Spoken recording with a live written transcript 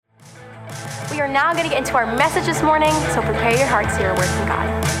are now going to get into our message this morning, so prepare your hearts to hear a word from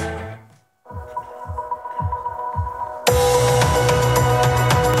God.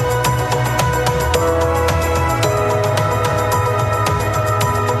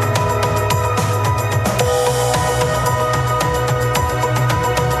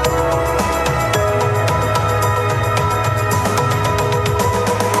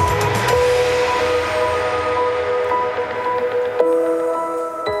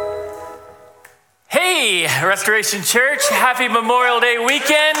 Restoration Church, happy Memorial Day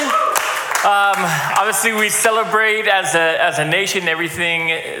weekend. Obviously, we celebrate as a nation everything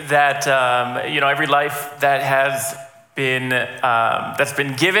that every life that has been that's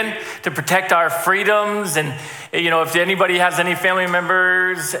been given to protect our freedoms. And if anybody has any family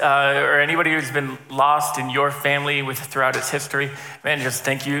members or anybody who's been lost in your family throughout its history, man, just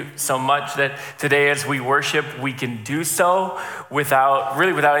thank you so much that today as we worship, we can do so without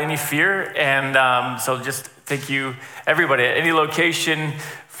any fear. And so just thank you, everybody, at any location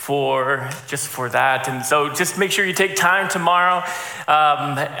for that. And so just make sure you take time tomorrow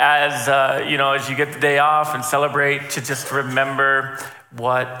as you get the day off and celebrate to just remember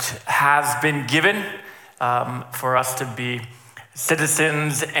what has been given for us to be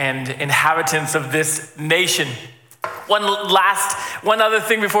citizens and inhabitants of this nation. One other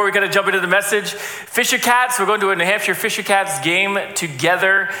thing before we kind of jump into the message. Fisher Cats, we're going to a New Hampshire Fisher Cats game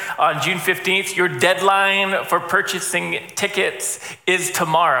together on June 15th. Your deadline for purchasing tickets is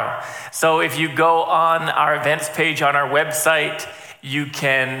tomorrow. So if you go on our events page on our website, you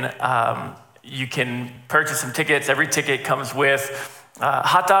can purchase some tickets. Every ticket comes with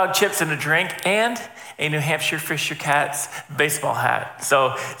hot dog, chips, and a drink, and a New Hampshire Fisher Cats baseball hat.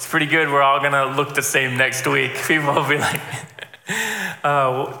 So it's pretty good. We're all going to look the same next week. People will be like,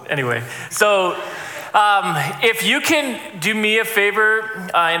 anyway. So if you can do me a favor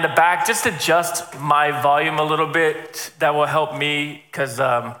in the back, just adjust my volume a little bit. That will help me because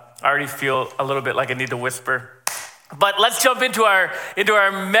I already feel a little bit like I need to whisper. But let's jump into our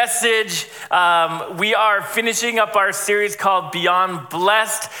message. We are finishing up our series called Beyond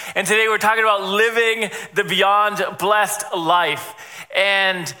Blessed. And today we're talking about living the Beyond Blessed life.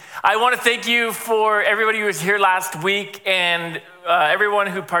 And I want to thank you for everybody who was here last week and everyone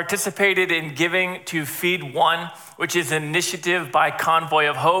who participated in giving to Feed One, which is an initiative by Convoy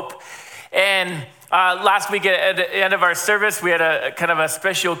of Hope. And last week at the end of our service, we had a kind of a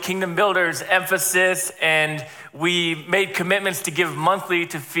special Kingdom Builders emphasis, and we made commitments to give monthly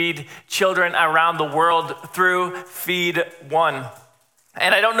to feed children around the world through Feed One.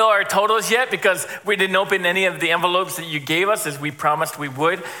 And I don't know our totals yet because we didn't open any of the envelopes that you gave us as we promised we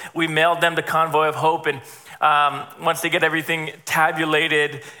would. We mailed them to Convoy of Hope, and once they get everything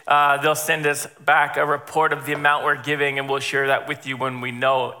tabulated, they'll send us back a report of the amount we're giving, and we'll share that with you when we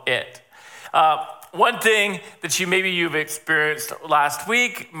know it. One thing that you've experienced last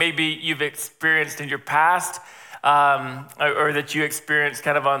week, maybe you've experienced in your past, or that you experienced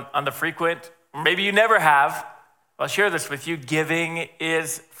kind of on the frequent, maybe you never have. I'll share this with you. Giving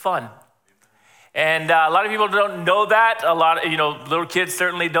is fun. And a lot of people don't know that. A lot of, little kids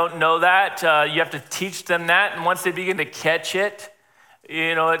certainly don't know that. You have to teach them that. And once they begin to catch it,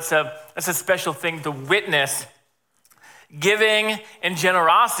 it's a special thing to witness. Giving and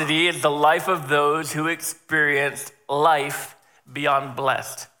generosity is the life of those who experienced life beyond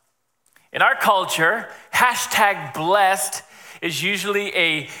blessed. In our culture, #blessed is usually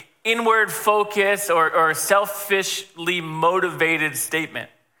a inward focus or selfishly motivated statement.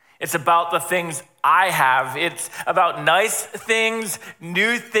 It's about the things I have. It's about nice things,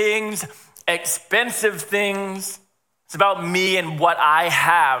 new things, expensive things. It's about me and what I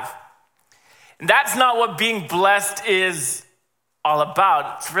have. And that's not what being blessed is all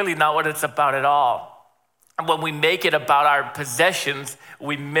about. It's really not what it's about at all. And when we make it about our possessions,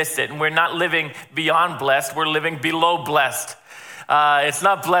 we miss it. And we're not living beyond blessed, we're living below blessed. It's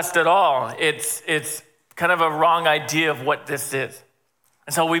not blessed at all. It's kind of a wrong idea of what this is.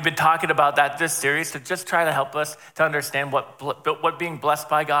 And so we've been talking about that this series to just try to help us to understand what being blessed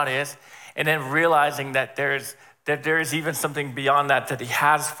by God is, and then realizing that there is even something beyond that He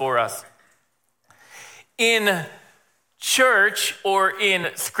has for us. In church or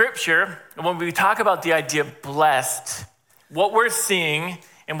in scripture, when we talk about the idea of blessed, what we're seeing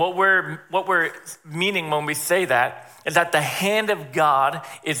and what we're meaning when we say that is that the hand of God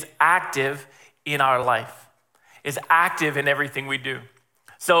is active in our life, is active in everything we do.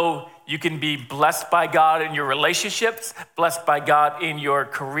 So you can be blessed by God in your relationships, blessed by God in your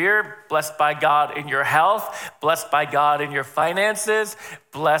career, blessed by God in your health, blessed by God in your finances,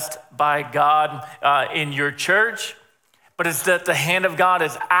 blessed by God in your church. But it's that the hand of God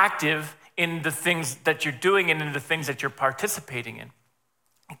is active in the things that you're doing and in the things that you're participating in.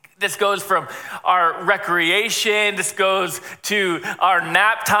 This goes from our recreation, this goes to our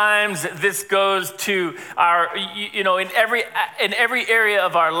nap times, this goes to our, in every area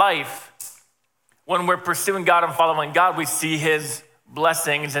of our life. When we're pursuing God and following God, we see his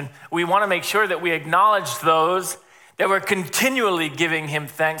blessings, and we want to make sure that we acknowledge those, that we're continually giving him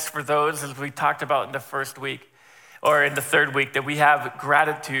thanks for those, as we talked about in the first week or in the third week, that we have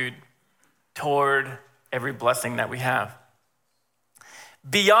gratitude toward every blessing that we have.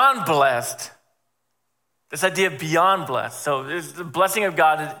 Beyond blessed, this idea of beyond blessed. So there's the blessing of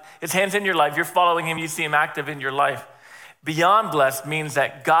God, his hands in your life, you're following him, you see him active in your life. Beyond blessed means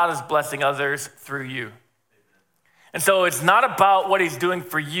that God is blessing others through you. And so it's not about what he's doing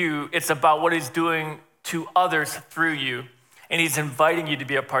for you, it's about what he's doing to others through you. And he's inviting you to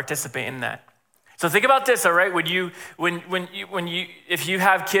be a participant in that. So think about this, all right? If you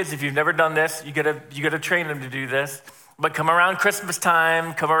have kids, if you've never done this, you gotta train them to do this. But come around Christmas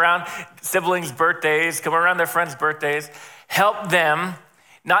time, come around siblings' birthdays, come around their friends' birthdays, help them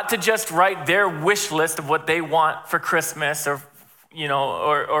not to just write their wish list of what they want for Christmas or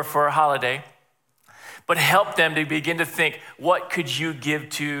for a holiday, but help them to begin to think, what could you give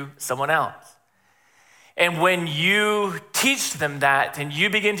to someone else? And when you teach them that and you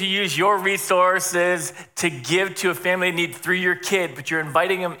begin to use your resources to give to a family in need through your kid, but you're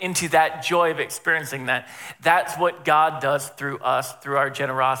inviting them into that joy of experiencing that, that's what God does through us, through our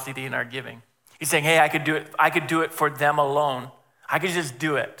generosity and our giving. He's saying, hey, I could do it for them alone. I could just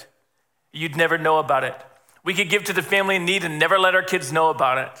do it. You'd never know about it. We could give to the family in need and never let our kids know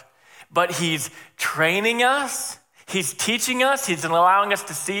about it. But he's training us. He's teaching us, he's allowing us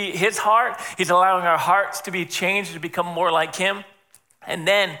to see his heart. He's allowing our hearts to be changed, to become more like him. And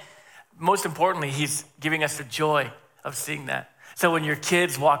then, most importantly, he's giving us the joy of seeing that. So when your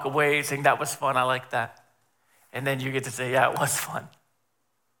kids walk away saying, that was fun, I like that. And then you get to say, yeah, it was fun.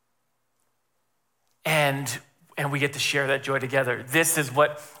 And we get to share that joy together. This is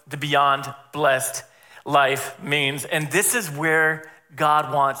what the beyond blessed life means. And this is where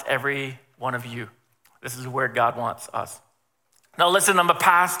God wants every one of you. This is where God wants us. Now listen, I'm a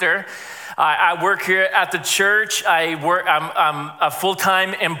pastor. I work here at the church. I'm a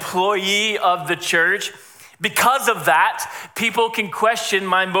full-time employee of the church. Because of that, people can question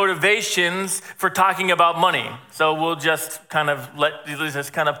my motivations for talking about money. So we'll just kind of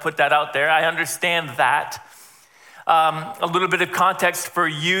put that out there. I understand that. A little bit of context for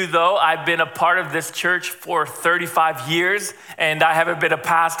you, though. I've been a part of this church for 35 years, and I haven't been a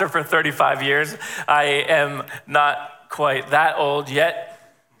pastor for 35 years. I am not quite that old yet.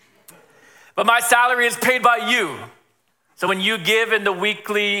 But my salary is paid by you. So when you give in the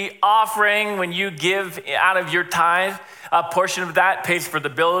weekly offering, when you give out of your tithe, a portion of that pays for the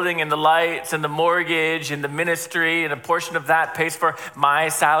building and the lights and the mortgage and the ministry, and a portion of that pays for my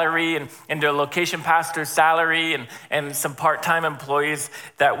salary and the location pastor's salary and some part-time employees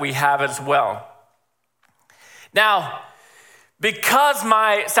that we have as well. Now, because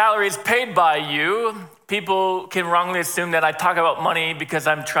my salary is paid by you, people can wrongly assume that I talk about money because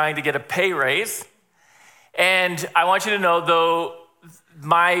I'm trying to get a pay raise. And I want you to know, though,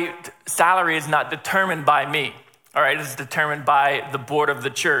 my salary is not determined by me. All right, it's determined by the board of the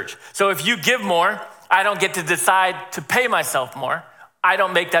church. So if you give more, I don't get to decide to pay myself more. I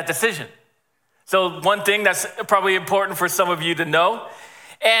don't make that decision. So one thing that's probably important for some of you to know,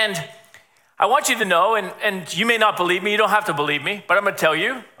 and I want you to know, and you may not believe me, you don't have to believe me, but I'm gonna tell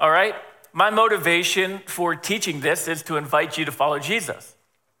you, all right? My motivation for teaching this is to invite you to follow Jesus.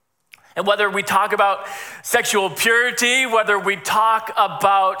 And whether we talk about sexual purity, whether we talk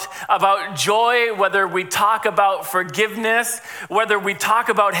about joy, whether we talk about forgiveness, whether we talk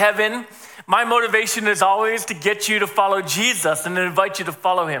about heaven, my motivation is always to get you to follow Jesus and to invite you to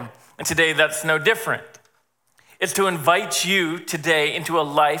follow him. And today that's no different. It's to invite you today into a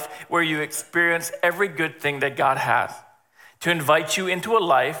life where you experience every good thing that God has. To invite you into a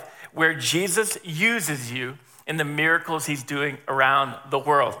life where Jesus uses you in the miracles he's doing around the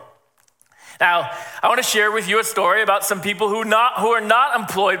world. Now, I want to share with you a story about some people who are not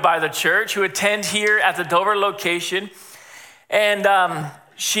employed by the church, who attend here at the Dover location. And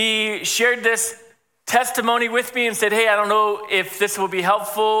she shared this testimony with me and said, hey, I don't know if this will be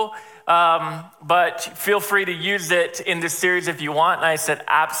helpful, but feel free to use it in this series if you want. And I said,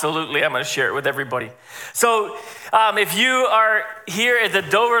 absolutely, I'm going to share it with everybody. So if you are here at the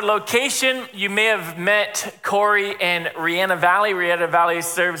Dover location, you may have met Corey and Rihanna Valley. Rihanna Valley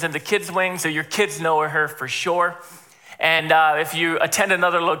serves in the kids wing, so your kids know her for sure. And if you attend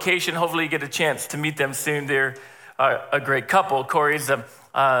another location, hopefully you get a chance to meet them soon. They're a great couple. Corey's a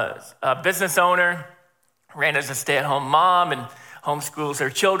a business owner, ran as a stay-at-home mom and homeschools her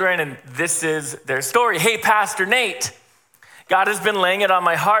children, and this is their story. Hey, Pastor Nate, God has been laying it on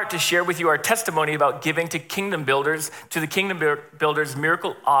my heart to share with you our testimony about giving to the Kingdom Builders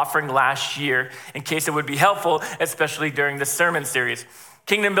Miracle Offering last year, in case it would be helpful, especially during the sermon series.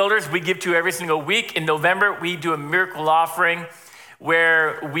 Kingdom Builders, we give to every single week. In November, we do a miracle offering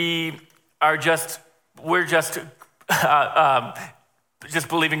where we're just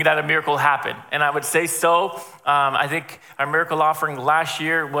believing that a miracle happened. And I would say so. I think our miracle offering last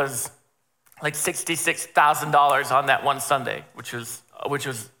year was like $66,000 on that one Sunday, which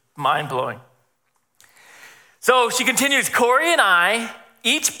was mind-blowing. So she continues, Corey and I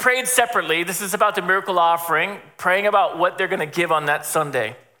each prayed separately. This is about the miracle offering, praying about what they're going to give on that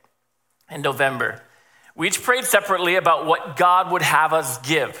Sunday in November. We each prayed separately about what God would have us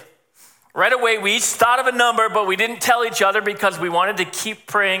give. Right away, we each thought of a number, but we didn't tell each other because we wanted to keep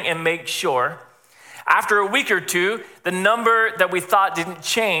praying and make sure. After a week or two, the number that we thought didn't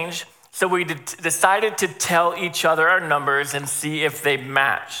change, so we decided to tell each other our numbers and see if they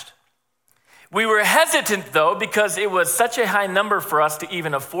matched. We were hesitant, though, because it was such a high number for us to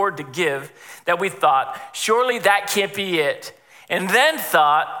even afford to give that we thought, surely that can't be it. And then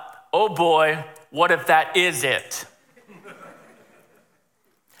thought, oh boy, what if that is it?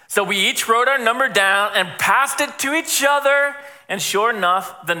 So we each wrote our number down and passed it to each other, and sure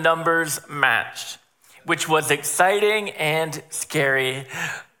enough, the numbers matched, which was exciting and scary.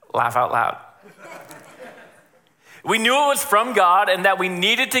 Laugh out loud. We knew it was from God and that we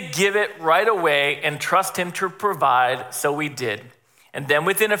needed to give it right away and trust him to provide, so we did. And then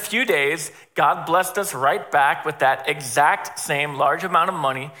within a few days, God blessed us right back with that exact same large amount of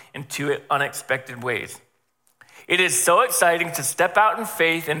money in two unexpected ways. It is so exciting to step out in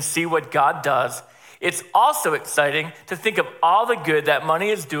faith and see what God does. It's also exciting to think of all the good that money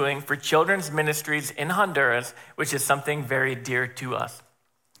is doing for children's ministries in Honduras, which is something very dear to us.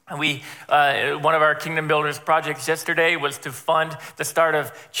 And one of our Kingdom Builders projects yesterday was to fund the start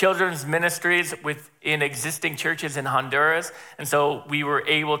of children's ministries within existing churches in Honduras. And so we were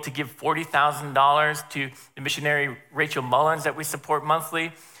able to give $40,000 to the missionary Rachel Mullins that we support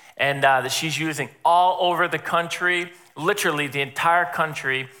monthly, and that she's using all over the country, literally the entire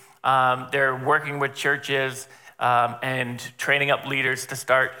country. They're working with churches and training up leaders to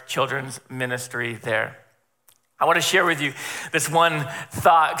start children's ministry there. I want to share with you this one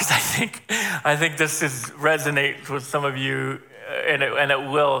thought, because I think this resonates with some of you, and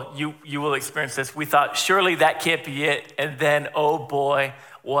it will. You will experience this. We thought, surely that can't be it, and then, oh boy,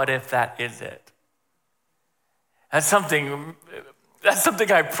 what if that is it? That's something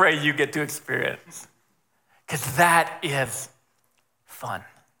I pray you get to experience, because that is fun.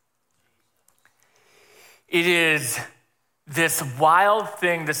 It is this wild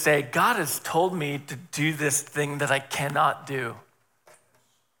thing to say, God has told me to do this thing that I cannot do.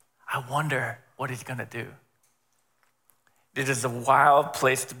 I wonder what he's going to do. It is a wild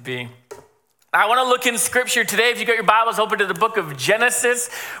place to be. I want to look in scripture today. If you got your Bibles open to the book of Genesis,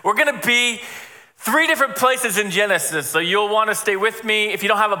 we're going to be 3 different places in Genesis. So you'll want to stay with me. If you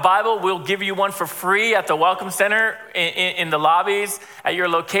don't have a Bible, we'll give you one for free at the Welcome Center in the lobbies at your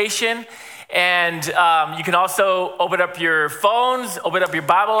location. And you can also open up your phones, open up your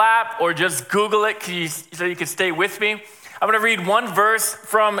Bible app, or just Google it so you can stay with me. I'm going to read one verse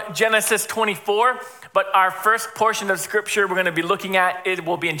from Genesis 24, but our first portion of scripture we're going to be looking at, it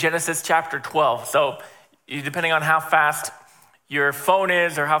will be in Genesis chapter 12. So depending on how fast your phone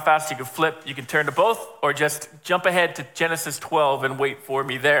is or how fast you can flip, you can turn to both, or just jump ahead to Genesis 12 and wait for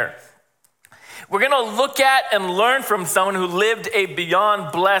me there. We're going to look at and learn from someone who lived a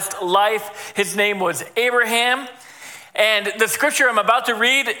beyond blessed life. His name was Abraham. And the scripture I'm about to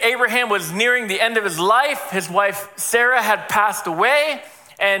read, Abraham was nearing the end of his life. His wife, Sarah, had passed away.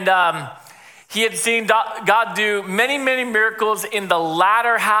 And he had seen God do many, many miracles in the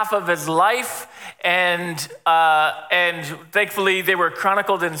latter half of his life. And thankfully, they were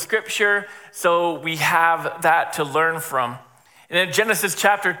chronicled in scripture. So we have that to learn from. And in Genesis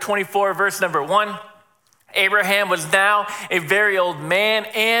chapter 24, verse number 1, Abraham was now a very old man,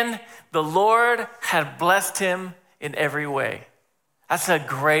 and the Lord had blessed him in every way. That's a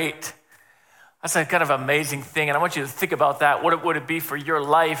kind of amazing thing. And I want you to think about that. What would it be for your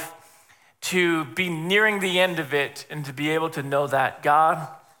life to be nearing the end of it and to be able to know that God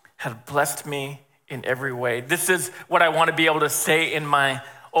had blessed me in every way? This is what I want to be able to say in my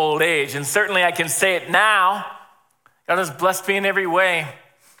old age. And certainly I can say it now. God has blessed me in every way.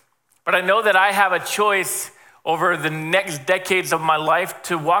 But I know that I have a choice over the next decades of my life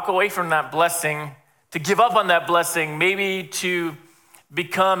to walk away from that blessing, to give up on that blessing, maybe to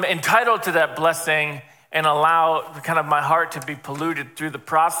become entitled to that blessing and allow kind of my heart to be polluted through the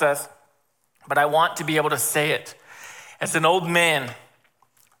process, but I want to be able to say it. As an old man,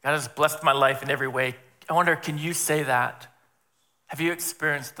 God has blessed my life in every way. I wonder, can you say that? Have you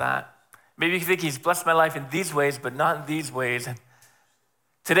experienced that? Maybe you think he's blessed my life in these ways, but not in these ways. And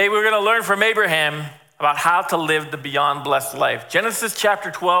today we're going to learn from Abraham about how to live the beyond blessed life. Genesis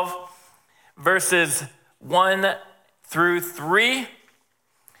chapter 12, verses 1 through 3.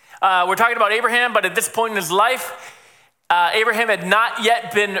 We're talking about Abraham, but at this point in his life, Abraham had not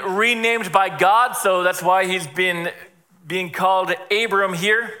yet been renamed by God, so that's why he's been being called Abram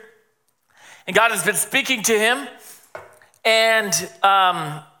here. And God has been speaking to him. And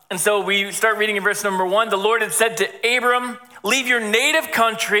so we start reading in verse number 1. The Lord had said to Abram, leave your native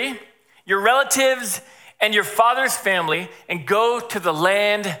country, your relatives, and your father's family, and go to the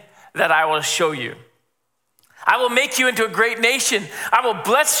land that I will show you. I will make you into a great nation. I will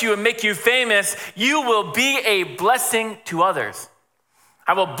bless you and make you famous. You will be a blessing to others.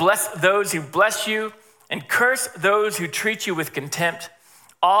 I will bless those who bless you and curse those who treat you with contempt.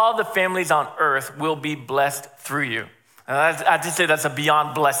 All the families on earth will be blessed through you. I just say that's a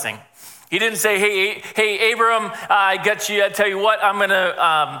beyond blessing. He didn't say, hey, Abram, I got you. I tell you what, I'm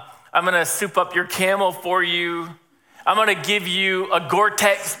gonna soup up your camel for you. I'm gonna give you a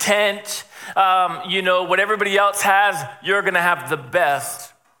Gore-Tex tent. What everybody else has, you're gonna have the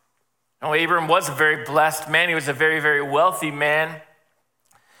best. Abram was a very blessed man. He was a very, very wealthy man.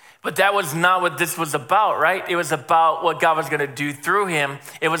 But that was not what this was about, right? It was about what God was gonna do through him.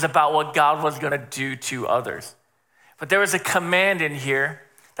 It was about what God was gonna do to others. But there was a command in here.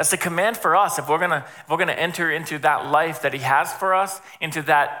 That's a command for us. If we're gonna enter into that life that he has for us, into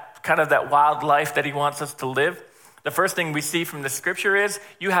that kind of that wild life that he wants us to live, the first thing we see from the scripture is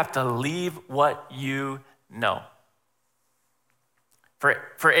you have to leave what you know.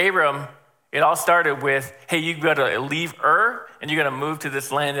 For Abram, it all started with, hey, you got to leave Ur and you're going to move to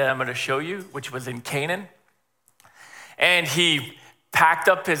this land that I'm going to show you, which was in Canaan. And he packed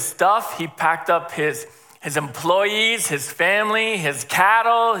up his stuff. He packed up his employees, his family, his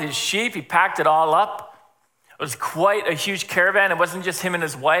cattle, his sheep. He packed it all up. It was quite a huge caravan. It wasn't just him and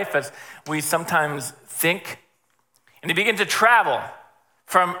his wife, as we sometimes think. And he began to travel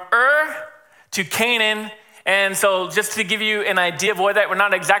from Ur to Canaan. And so just to give you an idea of where that, we're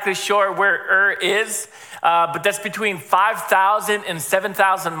not exactly sure where Ur is, but that's between 5,000 and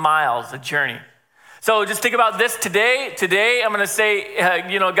 7,000 miles, a journey. So just think about this today. Today, I'm going to say,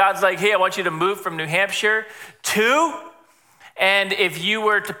 God's like, hey, I want you to move from New Hampshire to, and if you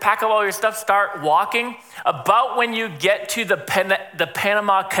were to pack up all your stuff, start walking. About when you get to the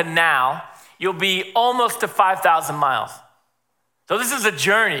Panama Canal, you'll be almost to 5,000 miles. So this is a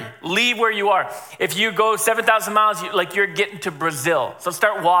journey. Leave where you are. If you go 7,000 miles, you're getting to Brazil. So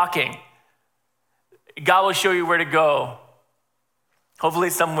start walking. God will show you where to go. Hopefully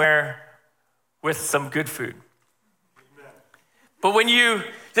somewhere with some good food. Amen. But when you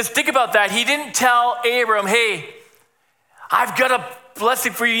just think about that, he didn't tell Abram, hey, I've got a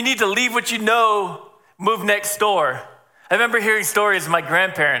blessing for you. You need to leave what you know, move next door. I remember hearing stories of my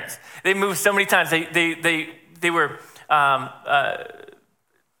grandparents. They moved so many times. They were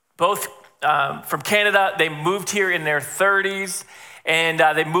both from Canada. They moved here in their 30s, and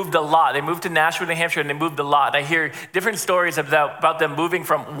they moved a lot. They moved to Nashua, New Hampshire, and they moved a lot. I hear different stories about them moving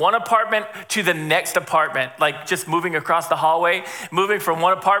from one apartment to the next apartment, like just moving across the hallway, moving from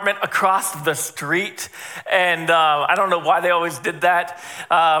one apartment across the street. And I don't know why they always did that.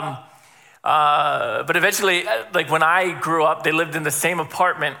 But eventually, when I grew up, they lived in the same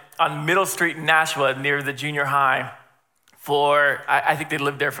apartment on Middle Street in Nashua near the junior high I think they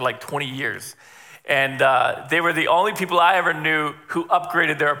lived there for 20 years. And they were the only people I ever knew who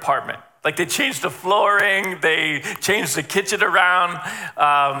upgraded their apartment. They changed the flooring, they changed the kitchen around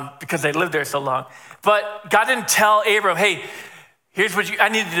because they lived there so long. But God didn't tell Abram, hey, here's what I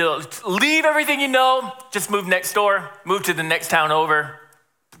need you to do. Leave everything you know, just move next door, move to the next town over.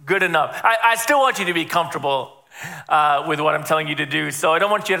 Good enough. I still want you to be comfortable with what I'm telling you to do. So I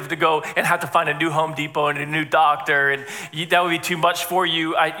don't want you to have to go and have to find a new Home Depot and a new doctor, and that would be too much for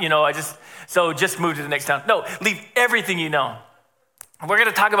you. So just move to the next town. No, leave everything you know. We're going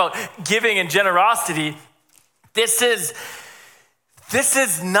to talk about giving and generosity. This is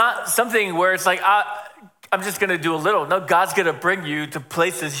not something where it's I'm just going to do a little. No, God's going to bring you to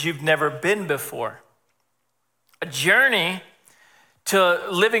places you've never been before. A journey to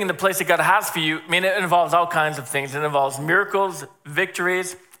living in the place that God has for you, it involves all kinds of things. It involves miracles,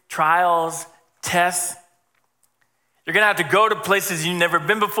 victories, trials, tests. You're going to have to go to places you've never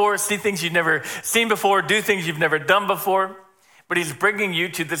been before, see things you've never seen before, do things you've never done before. but he's bringing you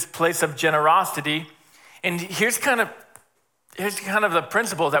to this place of generosity. And here's kind of the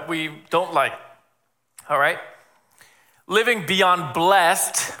principle that we don't like, all right? Living beyond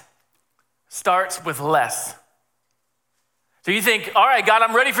blessed starts with less. So you think, all right, God,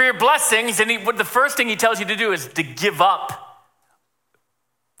 I'm ready for your blessings. And the first thing he tells you to do is to give up,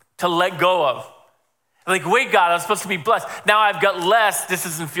 to let go of. Like, wait, God, I'm supposed to be blessed. Now I've got less. This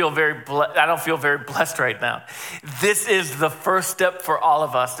doesn't feel I don't feel very blessed right now. This is the first step for all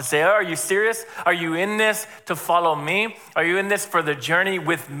of us to say, oh, are you serious? Are you in this to follow me? Are you in this for the journey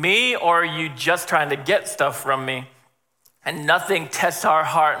with me? Or are you just trying to get stuff from me? And nothing tests our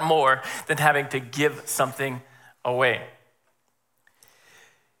heart more than having to give something away.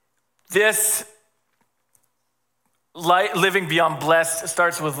 This living beyond blessed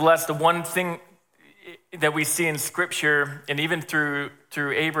starts with less. The one thing that we see in Scripture, and even through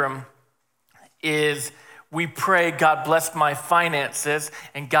Abram, is we pray, God bless my finances,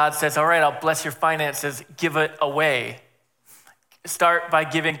 and God says, all right, I'll bless your finances, give it away. Start by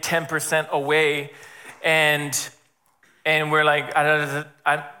giving 10% away, and we're like,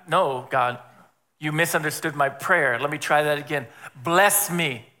 no, God, you misunderstood my prayer. Let me try that again. Bless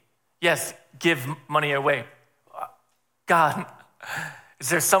me. Yes, give money away. God, is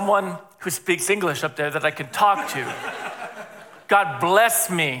there someone who speaks English up there that I can talk to? God, bless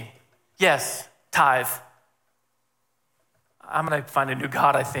me. Yes, tithe. I'm going to find a new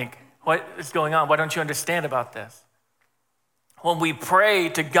God, I think. What is going on? Why don't you understand about this? When we pray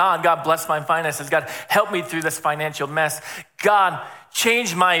to God, God, bless my finances. God, help me through this financial mess. God,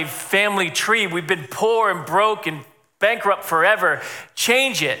 change my family tree. We've been poor and broke and bankrupt forever.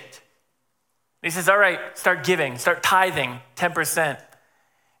 Change it. He says, all right, start giving, start tithing 10%.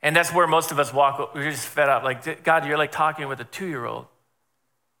 And that's where most of us walk. We're just fed up. Like, God, you're like talking with a 2-year-old.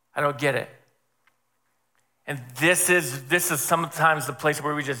 I don't get it. And this is sometimes the place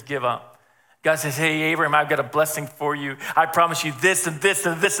where we just give up. God says, hey, Abram, I've got a blessing for you. I promise you this and this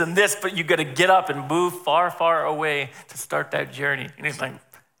and this and this, but you got to get up and move far, far away to start that journey. And he's like,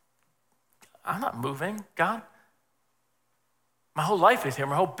 I'm not moving, God. My whole life is here,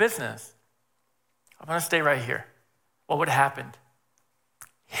 my whole business. I'm going to stay right here. What would have happened?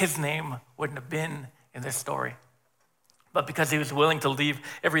 His name wouldn't have been in this story. But because he was willing to leave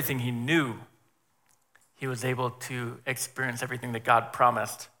everything he knew, he was able to experience everything that God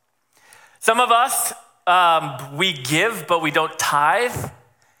promised. Some of us, we give, but we don't tithe.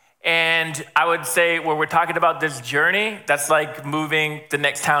 And I would say when we're talking about this journey, that's like moving the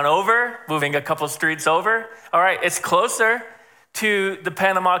next town over, moving a couple streets over. All right, it's closer to the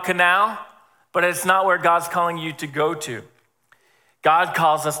Panama Canal, but it's not where God's calling you to go to. God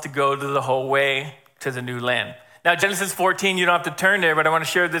calls us to go to the whole way to the new land. Now, Genesis 14, you don't have to turn there, but I want to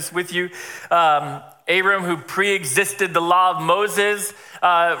share this with you. Abram, who pre-existed the law of Moses,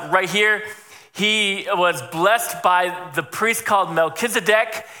 right here, he was blessed by the priest called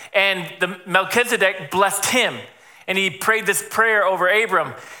Melchizedek, and the Melchizedek blessed him. And he prayed this prayer over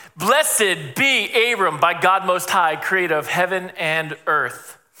Abram. Blessed be Abram by God Most High, creator of heaven and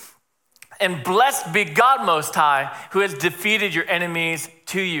earth. And blessed be God Most High, who has defeated your enemies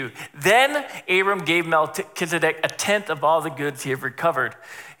to you. Then Abram gave Melchizedek a tenth of all the goods he had recovered.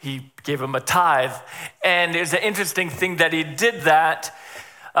 He gave him a tithe. And there's an interesting thing that he did that,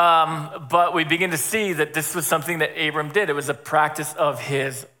 but we begin to see that this was something that Abram did. It was a practice of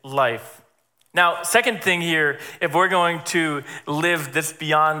his life. Now, second thing here, if we're going to live this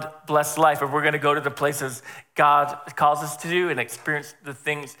beyond blessed life, if we're going to go to the places God calls us to do and experience the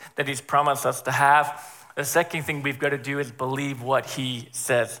things that he's promised us to have, the second thing we've got to do is believe what he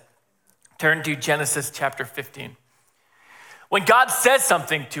says. Turn to Genesis chapter 15. When God says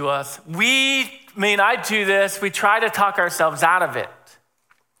something to us, I do this, we try to talk ourselves out of it.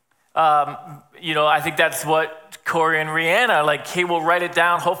 I think that's what Corey and Rihanna, like, hey, we'll write it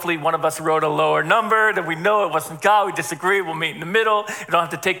down. Hopefully one of us wrote a lower number that we know it wasn't God. We disagree. We'll meet in the middle. We don't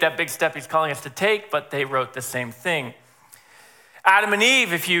have to take that big step he's calling us to take, but they wrote the same thing. Adam and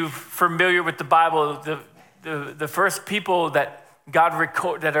Eve, if you're familiar with the Bible, the first people that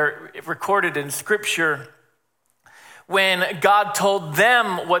that are recorded in Scripture, when God told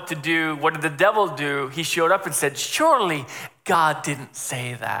them what to do, what did the devil do? He showed up and said, surely God didn't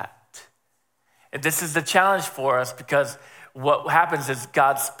say that. And this is the challenge for us, because what happens is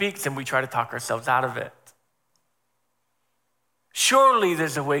God speaks and we try to talk ourselves out of it. Surely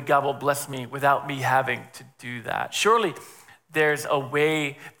there's a way God will bless me without me having to do that. Surely there's a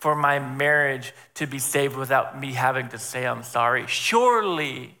way for my marriage to be saved without me having to say I'm sorry.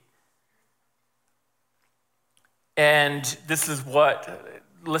 Surely. And this is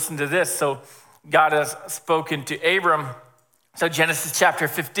listen to this. So God has spoken to Abram So Genesis chapter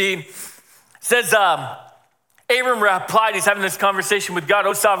 15 says, Abram replied, he's having this conversation with God,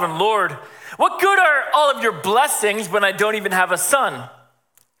 "O sovereign Lord, what good are all of your blessings when I don't even have a son?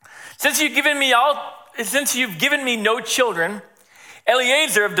 Since you've given me no children,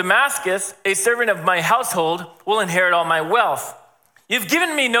 Eliezer of Damascus, a servant of my household, will inherit all my wealth. You've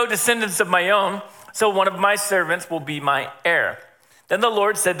given me no descendants of my own, so one of my servants will be my heir." Then the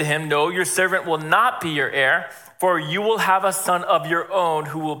Lord said to him, "No, your servant will not be your heir, for you will have a son of your own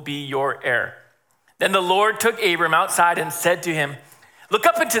who will be your heir." Then the Lord took Abram outside and said to him, "Look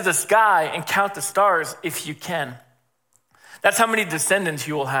up into the sky and count the stars if you can. That's how many descendants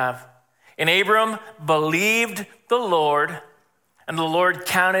you will have." And Abram believed the Lord, and the Lord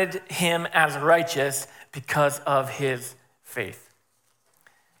counted him as righteous because of his faith.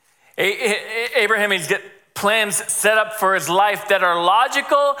 Abraham, he's got plans set up for his life that are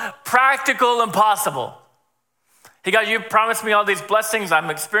logical, practical, and possible. Hey, God, you promised me all these blessings. I'm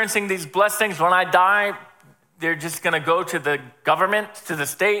experiencing these blessings. When I die, they're just going to go to the government, to the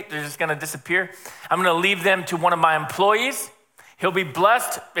state. They're just going to disappear. I'm going to leave them to one of my employees. He'll be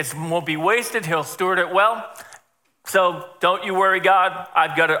blessed. It won't be wasted. He'll steward it well. So don't you worry, God.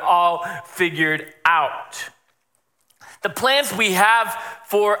 I've got it all figured out. The plans we have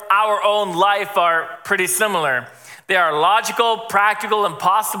for our own life are pretty similar. They are logical, practical, and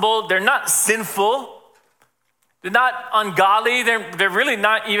possible. They're not sinful. They're not ungodly. They're really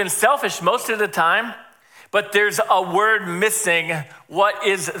not even selfish most of the time. But there's a word missing. What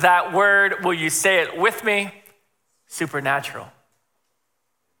is that word? Will you say it with me? Supernatural.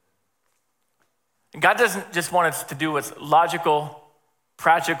 And God doesn't just want us to do what's logical,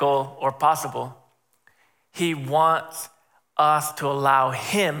 practical, or possible. He wants us to allow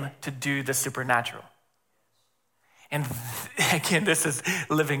him to do the supernatural. And again, this is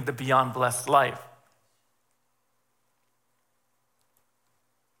living the beyond blessed life.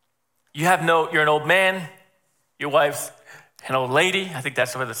 You're an old man, your wife's an old lady. I think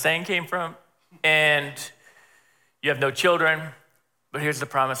that's where the saying came from. And you have no children, but here's the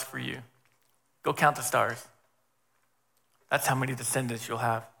promise for you. Go count the stars. That's how many descendants you'll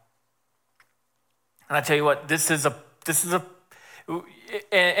have. And I tell you what,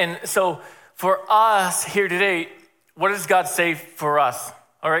 and so for us here today, what does God say for us?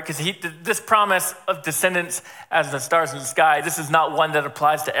 All right, because this promise of descendants as the stars in the sky, this is not one that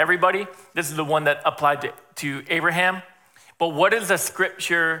applies to everybody. This is the one that applied to Abraham. But what is the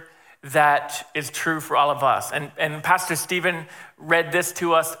scripture that is true for all of us? And Pastor Stephen read this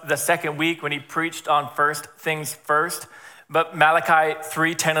to us the second week when he preached on first things first. But Malachi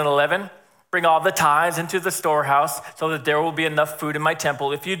 3, 10, and 11, "Bring all the tithes into the storehouse so that there will be enough food in my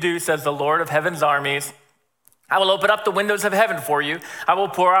temple. If you do, says the Lord of heaven's armies, I will open up the windows of heaven for you. I will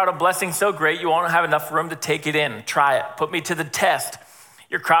pour out a blessing so great you won't have enough room to take it in. Try it. Put me to the test.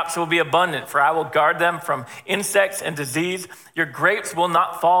 Your crops will be abundant, for I will guard them from insects and disease. Your grapes will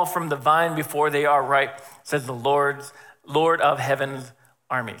not fall from the vine before they are ripe, says the Lord of heaven's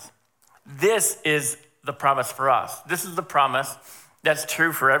armies." This is the promise for us. This is the promise that's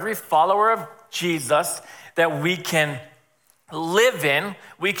true for every follower of Jesus that we can live in,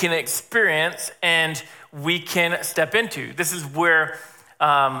 we can experience, and we can step into. This is where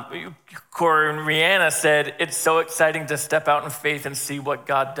Corey and Rihanna said, it's so exciting to step out in faith and see what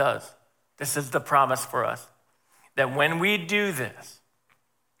God does. This is the promise for us, that when we do this,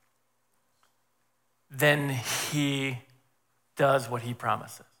 then he does what he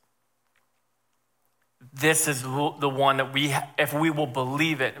promises. This is the one that if we will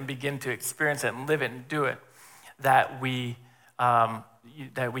believe it and begin to experience it and live it and do it, that we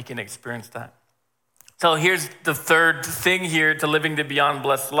can experience that. So here's the third thing here to living the beyond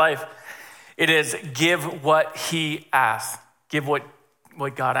blessed life. It is give what he asks. Give what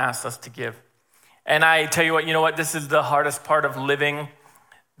God asks us to give. And I tell you what, this is the hardest part of living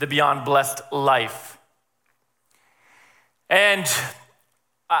the beyond blessed life. And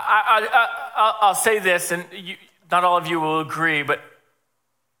I'll say this, and not all of you will agree, but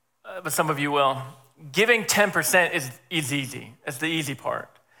some of you will. Giving 10% is easy. It's the easy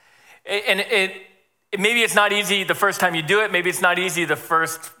part. And maybe it's not easy the first time you do it. Maybe it's not easy the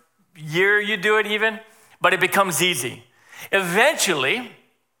first year you do it even, but it becomes easy. Eventually,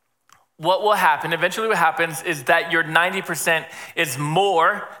 what happens is that your 90% is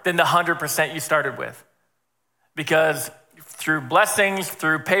more than the 100% you started with. Because through blessings,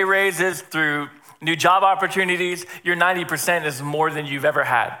 through pay raises, through new job opportunities, your 90% is more than you've ever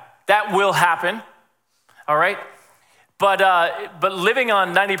had. That will happen, all right? But living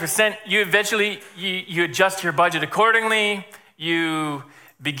on 90%, you eventually, you adjust your budget accordingly. You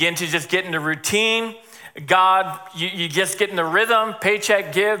begin to just get into routine. God, you just get in the rhythm,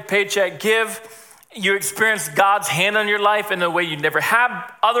 paycheck, give. You experience God's hand on your life in a way you never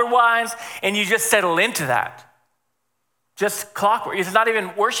have otherwise, and you just settle into that. Just clockwork. It's not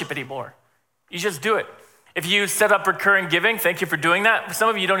even worship anymore. You just do it. If you set up recurring giving, thank you for doing that. Some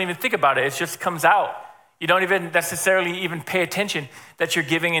of you don't even think about it. It just comes out. You don't even necessarily even pay attention that you're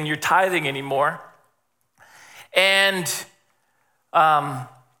giving and you're tithing anymore. And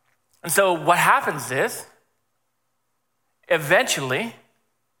so what happens is, eventually,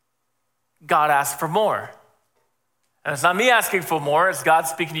 God asks for more. And it's not me asking for more, it's God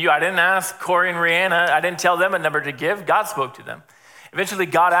speaking to you. I didn't ask Corey and Rihanna, I didn't tell them a number to give, God spoke to them. Eventually,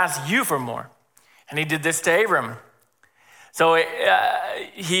 God asked you for more. And he did this to Abram. So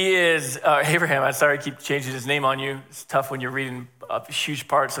Abraham, I'm sorry I keep changing his name on you. It's tough when you're reading huge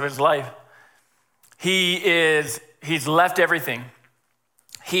parts of his life. He's left everything.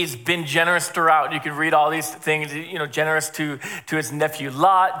 He's been generous throughout. You can read all these things, generous to his nephew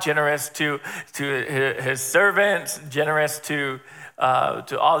Lot, generous to his servants, generous to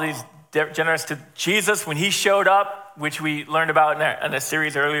all these, generous to Jesus when he showed up, which we learned about in a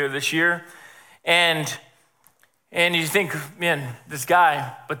series earlier this year. And you think, man, this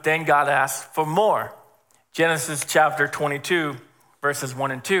guy, but then God asks for more. Genesis chapter 22, verses 1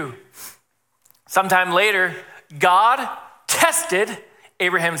 and 2. Sometime later, God tested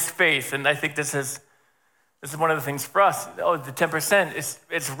Abraham's faith, and I think this is one of the things for us. Oh, the 10%,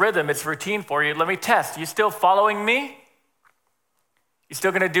 it's rhythm, it's routine for you. Let me test. You still following me? You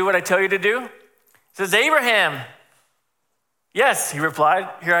still gonna do what I tell you to do? It says, Abraham. Yes, he replied,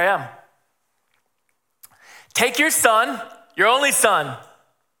 here I am. Take your son, your only son.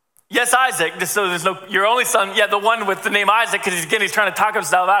 Yes, Isaac, so there's your only son, the one with the name Isaac, because he's trying to talk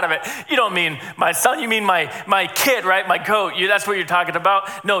himself out of it. You don't mean my son, you mean my kid, right? My goat, that's what you're talking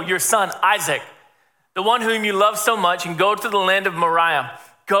about? No, your son, Isaac, the one whom you love so much, and go to the land of Moriah.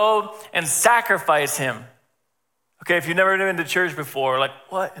 Go and sacrifice him. Okay, if you've never been to church before, like,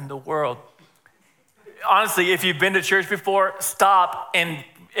 what in the world? Honestly, if you've been to church before, stop, and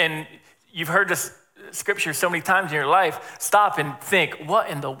you've heard this scripture so many times in your life, stop and think, what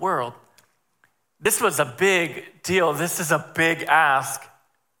in the world? This was a big deal. This is a big ask.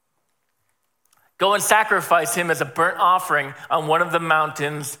 Go and sacrifice him as a burnt offering on one of the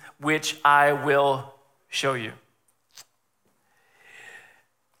mountains, which I will show you.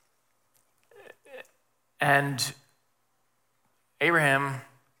 And Abraham,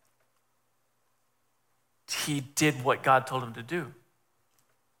 he did what God told him to do.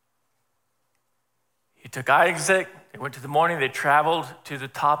 He took Isaac, they went to the morning, they traveled to the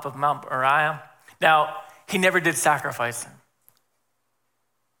top of Mount Moriah. Now, he never did sacrifice him.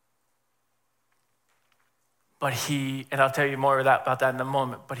 But and I'll tell you more about that in a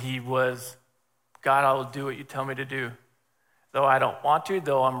moment, but he was, God, I will do what you tell me to do. Though I don't want to,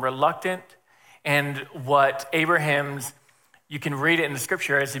 though I'm reluctant. And what Abraham's, you can read it in the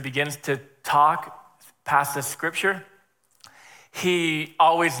scripture as he begins to talk past the scripture. He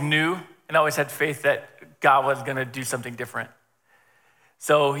always knew and always had faith that God was going to do something different.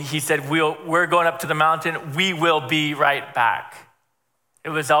 So he said, we're going up to the mountain. We will be right back. He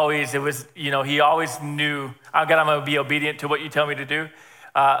always knew, God, I'm going to be obedient to what you tell me to do,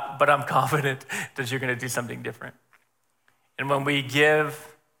 but I'm confident that you're going to do something different. And when we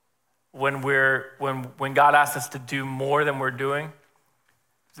give, when God asks us to do more than we're doing,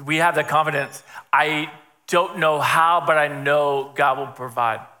 we have the confidence. I don't know how, but I know God will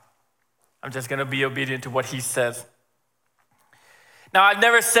provide. I'm just going to be obedient to what he says. Now, I've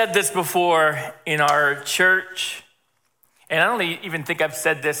never said this before in our church, and I don't even think I've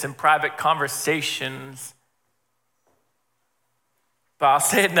said this in private conversations, but I'll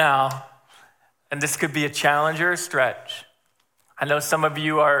say it now, and this could be a challenge or a stretch. I know some of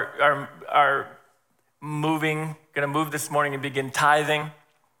you are going to move this morning and begin tithing.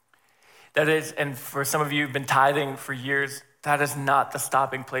 That is, and for some of you who've been tithing for years, that is not the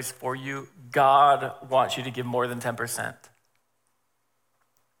stopping place for you. God wants you to give more than 10%.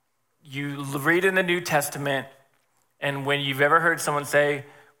 You read in the New Testament, and when you've ever heard someone say,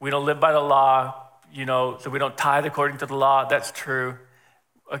 we don't live by the law, so we don't tithe according to the law, that's true.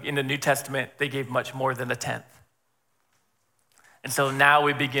 In the New Testament, they gave much more than a tenth. And so now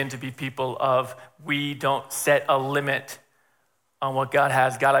we begin to be people of, we don't set a limit on what God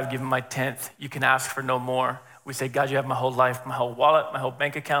has. God, I've given my tenth. You can ask for no more. We say, God, you have my whole life, my whole wallet, my whole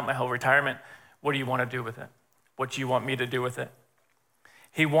bank account, my whole retirement. What do you want to do with it? What do you want me to do with it?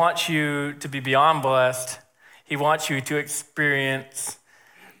 He wants you to be beyond blessed. He wants you to experience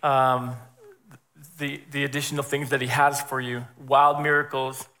the additional things that he has for you. Wild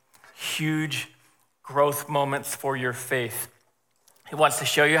miracles, huge growth moments for your faith. He wants to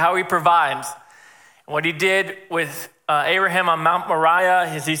show you how he provides. And what he did with Abraham on Mount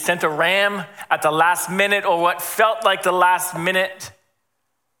Moriah is he sent a ram at the last minute, or what felt like the last minute.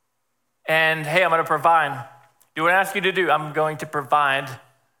 And hey, I'm going to provide. Do what I ask you to do. I'm going to provide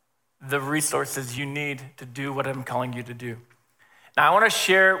the resources you need to do what I'm calling you to do. Now, I want to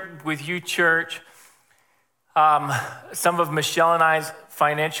share with you, church, some of Michelle and I's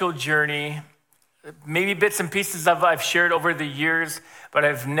financial journey, maybe bits and pieces of I've shared over the years, but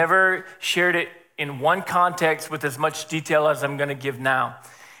I've never shared it in one context with as much detail as I'm going to give now.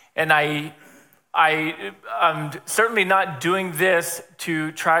 And I'm certainly not doing this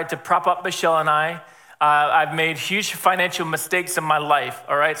to try to prop up Michelle and I. I've made huge financial mistakes in my life,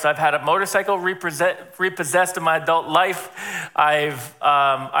 all right? So I've had a motorcycle repossessed in my adult life.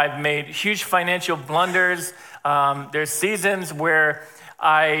 I've made huge financial blunders. There's seasons where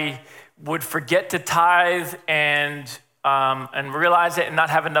I would forget to tithe and realize it and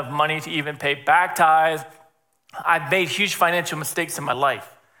not have enough money to even pay back tithe. I've made huge financial mistakes in my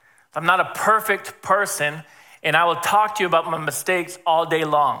life. I'm not a perfect person, and I will talk to you about my mistakes all day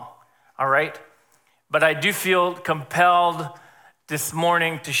long, all right? But I do feel compelled this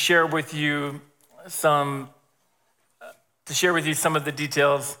morning to share with you some of the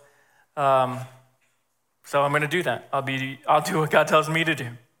details. So I'm going to do that. I'll do what God tells me to do.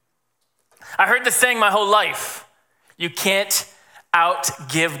 I heard this saying my whole life: you can't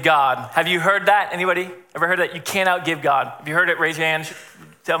outgive God. Have you heard that? Anybody ever heard that? You can't outgive God. Have you heard it? Raise your hand.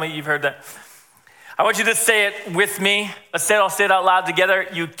 Tell me you've heard that. I want you to say it with me. Let's say it. I'll say it out loud together.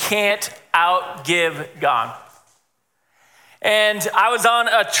 You can't outgive God. And I was on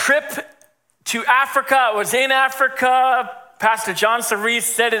a trip to Africa. I was in Africa. Pastor John Cerise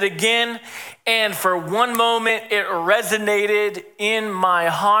said it again. And for one moment, it resonated in my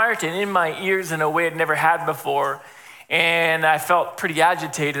heart and in my ears in a way it never had before. And I felt pretty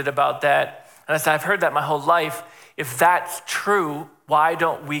agitated about that. And I said, I've heard that my whole life. If that's true, why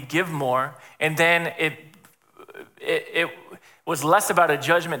don't we give more? And then it was less about a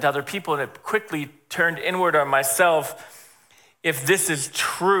judgment to other people, and it quickly turned inward on myself. If this is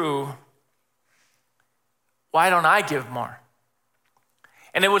true, why don't I give more?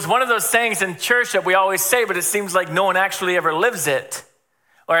 And it was one of those sayings in church that we always say, but it seems like no one actually ever lives it.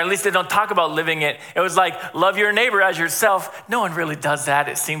 Or at least they don't talk about living it. It was like, love your neighbor as yourself. No one really does that,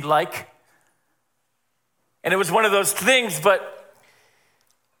 it seemed like. And it was one of those things, but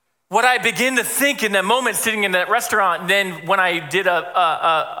what I began to think in that moment sitting in that restaurant, and then when I did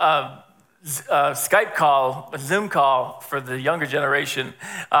a Skype call, a Zoom call for the younger generation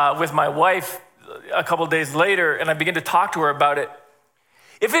with my wife a couple days later, and I began to talk to her about it.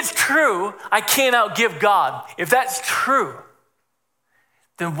 If it's true, I can't outgive God. If that's true,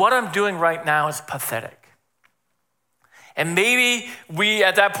 then what I'm doing right now is pathetic. And maybe we,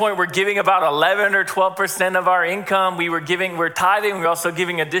 at that point, were giving about 11 or 12% of our income. We're tithing. We're also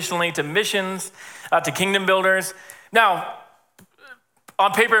giving additionally to missions, to kingdom builders. Now,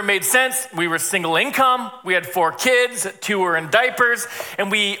 on paper, it made sense. We were single income. We had 4 kids, 2 were in diapers,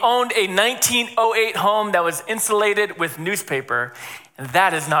 and we owned a 1908 home that was insulated with newspaper. And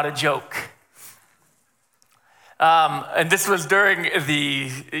that is not a joke. And this was during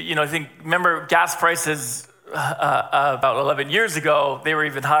remember gas prices about 11 years ago, they were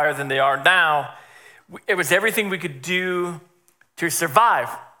even higher than they are now. It was everything we could do to survive.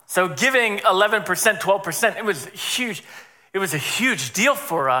 So giving 11%, 12%, it was huge. It was a huge deal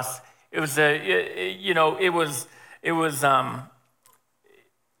for us. It was an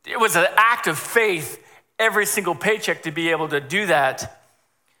act of faith every single paycheck to be able to do that.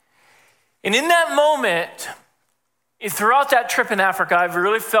 And in that moment, throughout that trip in Africa, I've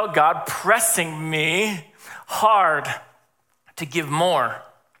really felt God pressing me hard to give more.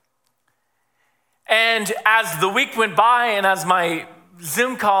 And as the week went by and as my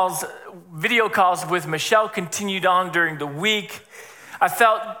Zoom calls, video calls with Michelle continued on during the week, I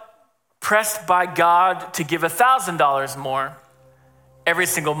felt pressed by God to give $1,000 more every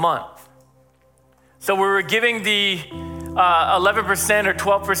single month. So we were giving the 11% or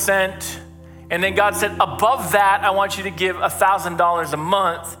 12%, and then God said, above that, I want you to give $1,000 a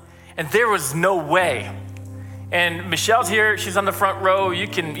month. And there was no way. And Michelle's here, she's on the front row, you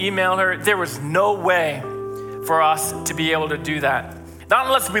can email her. There was no way for us to be able to do that. Not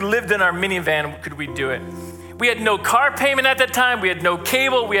unless we lived in our minivan could we do it. We had no car payment at the time, we had no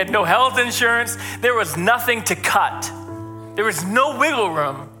cable, we had no health insurance. There was nothing to cut. There was no wiggle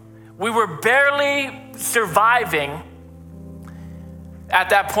room. We were barely surviving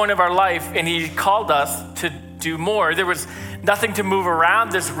at that point of our life, and he called us to do more. There was nothing to move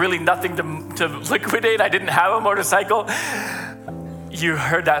around. There's really nothing to liquidate. I didn't have a motorcycle. You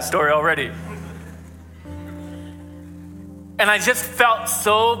heard that story already. And I just felt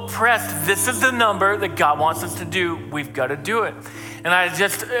so pressed. This is the number that God wants us to do. We've got to do it. And I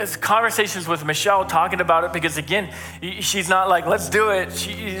just, it's conversations with Michelle talking about it, because again, she's not like, let's do it.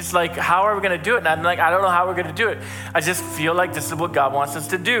 She's like, how are we going to do it? And I'm like, I don't know how we're going to do it. I just feel like this is what God wants us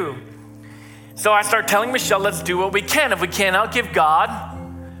to do. So I start telling Michelle, let's do what we can. If we can't outgive God,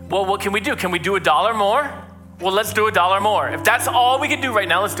 well, what can we do? Can we do $1 more? Well, let's do $1 more. If that's all we can do right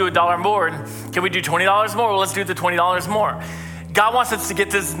now, let's do $1 more. And can we do $20 more? Well, let's do the $20 more. God wants us to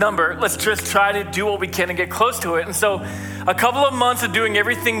get this number. Let's just try to do what we can and get close to it. And so a couple of months of doing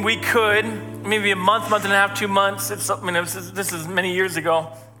everything we could, maybe a month and a half, 2 months. This is many years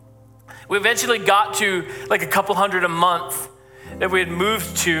ago. We eventually got to like a couple hundred a month that we had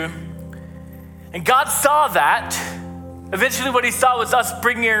moved to. And God saw that. Eventually what he saw was us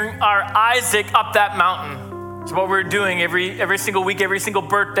bringing our Isaac up that mountain. It's what we're doing every single week, every single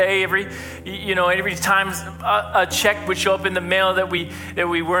birthday, every time a check would show up in the mail that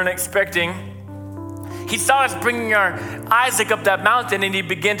we weren't expecting. He saw us bringing our Isaac up that mountain, and he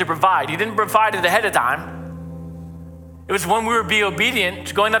began to provide. He didn't provide it ahead of time. It was when we were being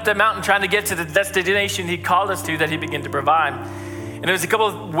obedient, going up that mountain, trying to get to the destination he called us to, that he began to provide. And there was a couple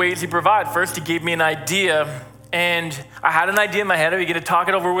of ways he provided. First, he gave me an idea, and I had an idea in my head. I began to talk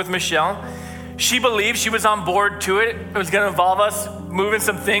it over with Michelle. She believed, she was on board to it. It was going to involve us moving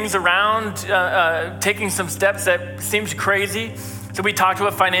some things around, taking some steps that seemed crazy. So we talked to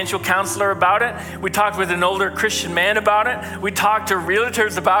a financial counselor about it. We talked with an older Christian man about it. We talked to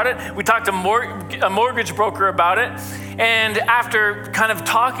realtors about it. We talked to a mortgage broker about it. And after kind of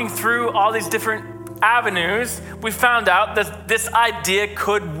talking through all these different avenues, we found out that this idea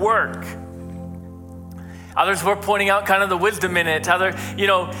could work. Others were pointing out kind of the wisdom in it.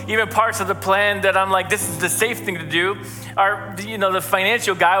 Even parts of the plan that I'm like, this is the safe thing to do. The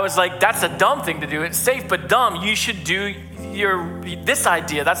financial guy was like, that's a dumb thing to do. It's safe but dumb. You should do this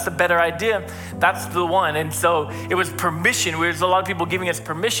idea. That's the better idea. That's the one. And so it was permission. There was a lot of people giving us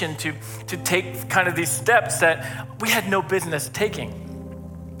permission to take kind of these steps that we had no business taking.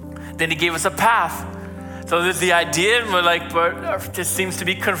 Then he gave us a path. So there's the idea, and we're like, but this seems to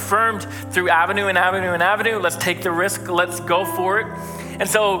be confirmed through avenue and avenue and avenue. Let's take the risk. Let's go for it. And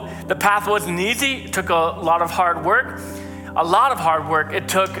so the path wasn't easy. It took a lot of hard work. It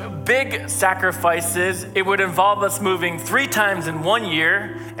took big sacrifices. It would involve us moving 3 times in 1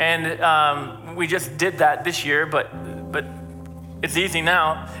 year. And we just did that this year, but it's easy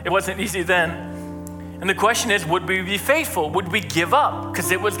now. It wasn't easy then. And the question is, would we be faithful? Would we give up?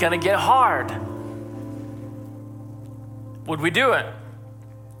 Because it was going to get hard. Would we do it?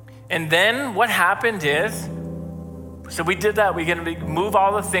 And then what happened is, so we did that. We're going to move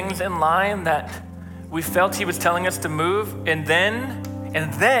all the things in line that we felt he was telling us to move. And then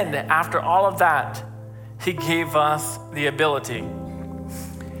after all of that, he gave us the ability.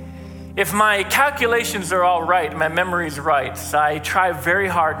 If my calculations are all right, my memory's right, so I try very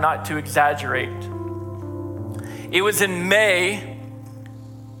hard not to exaggerate. It was in May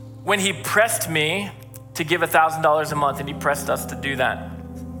when he pressed me to give $1,000 a month, and he pressed us to do that.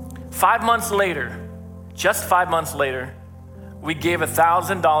 5 months later, just 5 months later, we gave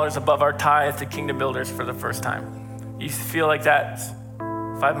 $1,000 above our tithe to Kingdom Builders for the first time. You feel like that's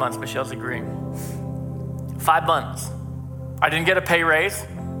 5 months, Michelle's agreeing. 5 months. I didn't get a pay raise.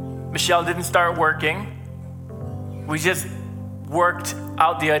 Michelle didn't start working. We just worked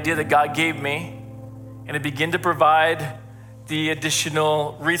out the idea that God gave me, and it began to provide the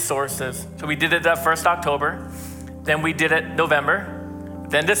additional resources. So we did it that first October, then we did it November,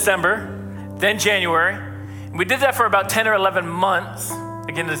 then December, then January. And we did that for about 10 or 11 months.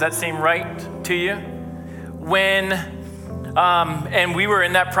 Again, does that seem right to you? And we were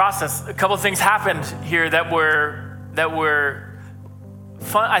in that process. A couple of things happened here that were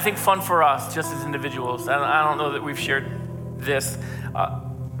fun. I think fun for us, just as individuals. I don't know that we've shared this.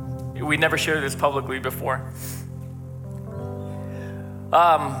 We never shared this publicly before.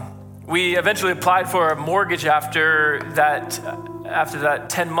 We eventually applied for a mortgage after that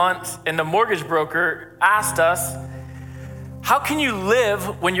 10 months, and the mortgage broker asked us, how can you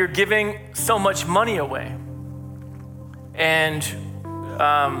live when you're giving so much money away? And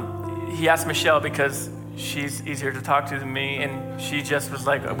he asked Michelle, because she's easier to talk to than me, and she just was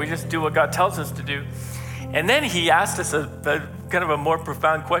like, we just do what God tells us to do. And then he asked us a kind of a more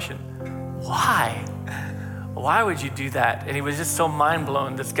profound question. Why? Why would you do that? And he was just so mind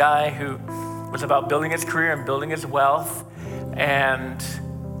blown. This guy who was about building his career and building his wealth. And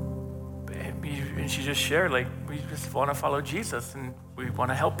she just shared, like, We just want to follow Jesus and we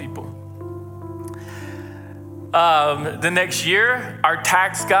want to help people. The next year, our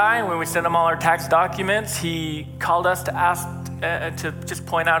tax guy, when we sent him all our tax documents, he called us to ask to just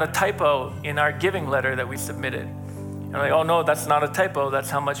point out a typo in our giving letter that we submitted. And I'm like, oh no, that's not a typo. That's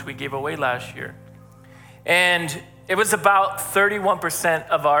how much we gave away last year. And it was about 31%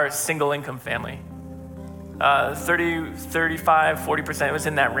 of our single income family. 30, 35, 40%, it was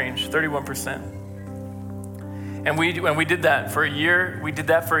in that range, 31%. And we did that for a year. We did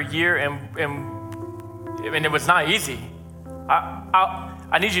that for a year, and it was not easy.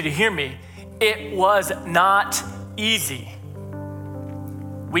 I need you to hear me. It was not easy.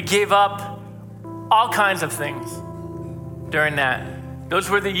 We gave up all kinds of things during that. Those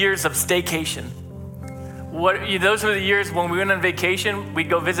were the years of staycation. Those were the years when we went on vacation, we'd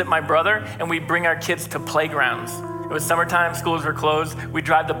go visit my brother and we'd bring our kids to playgrounds. It was summertime, schools were closed. We'd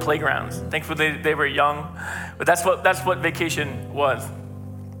drive to playgrounds. Thankfully, they were young, but that's what vacation was.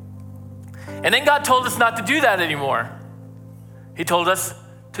 And then God told us not to do that anymore. He told us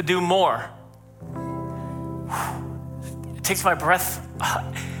to do more. It takes my breath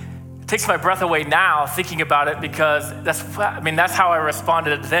away now thinking about it, because that's how I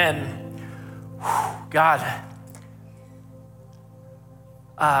responded then. God,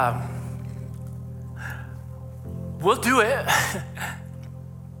 we'll do it.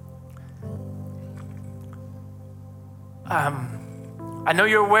 I know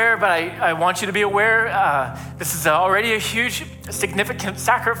you're aware, but I want you to be aware. This is already a huge, significant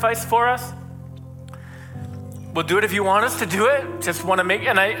sacrifice for us. We'll do it if you want us to do it. Just want to make,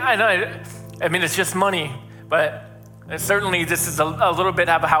 and I mean, it's just money, but certainly this is a little bit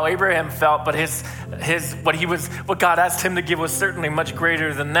of how Abraham felt, but what God asked him to give was certainly much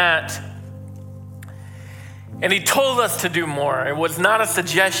greater than that. And he told us to do more. It was not a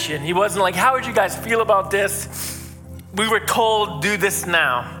suggestion. He wasn't like, how would you guys feel about this? We were told, do this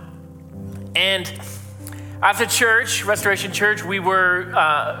now. And as a church, Restoration Church, we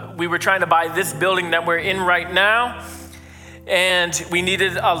were trying to buy this building that we're in right now. And we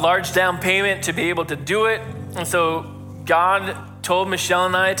needed a large down payment to be able to do it. And so God told Michelle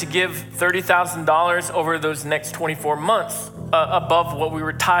and I to give $30,000 over those next 24 months above what we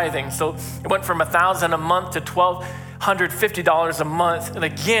were tithing. So it went from $1,000 a month to $1,250 a month. And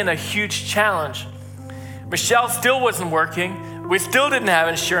again, a huge challenge. Michelle still wasn't working. We still didn't have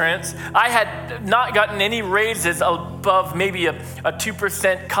insurance. I had not gotten any raises above maybe a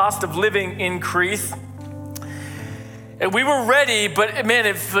 2% cost of living increase. And we were ready, but man,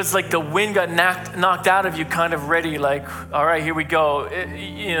 it was like the wind got knocked out of you, kind of ready, like, all right, here we go.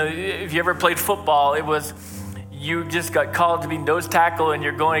 If you ever played football, it was, you just got called to be nose tackle and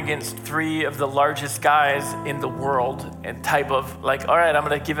you're going against three of the largest guys in the world, and type of like, all right, I'm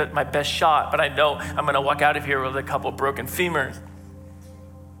gonna give it my best shot, but I know I'm gonna walk out of here with a couple broken femurs.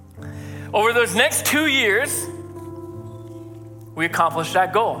 Over those next 2 years, we accomplished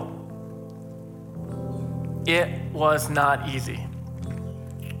that goal. It was not easy.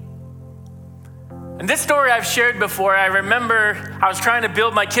 And this story I've shared before. I remember I was trying to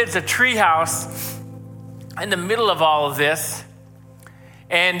build my kids a tree house in the middle of all of this.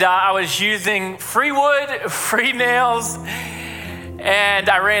 And I was using free wood, free nails, and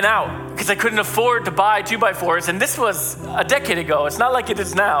I ran out because I couldn't afford to buy 2x4s. And this was a decade ago. It's not like it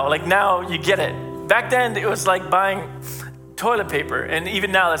is now. Like now you get it. Back then it was like buying toilet paper, and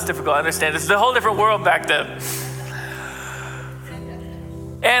even now that's difficult. I understand. This is a whole different world back then.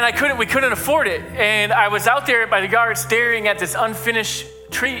 And we couldn't afford it. And I was out there by the yard staring at this unfinished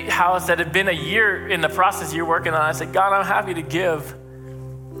tree house that had been a year in the process you're working on. I said, God, I'm happy to give.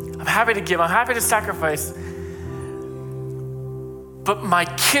 I'm happy to sacrifice. But my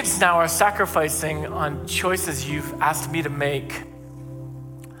kids now are sacrificing on choices you've asked me to make.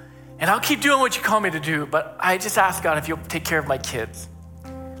 And I'll keep doing what you call me to do, but I just ask God if you'll take care of my kids.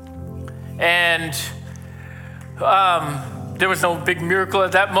 And there was no big miracle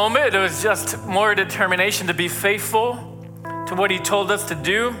at that moment. It was just more determination to be faithful to what he told us to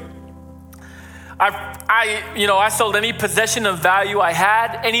do. I sold any possession of value I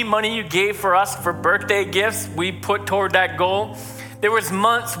had. Any money you gave for us for birthday gifts, we put toward that goal. There was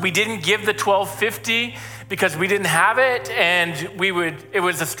months we didn't give the $12.50 because we didn't have it, and it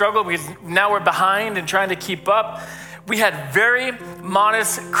was a struggle because now we're behind and trying to keep up. We had very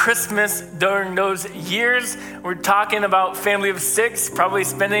modest Christmas during those years. We're talking about family of 6, probably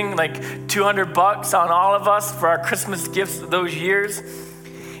spending like $200 on all of us for our Christmas gifts those years.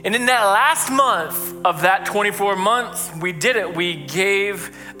 And in that last month of that 24 months, we did it. We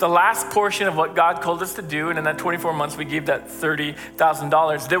gave the last portion of what God called us to do, and in that 24 months, we gave that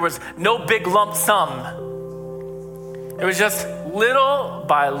 $30,000. There was no big lump sum. It was just little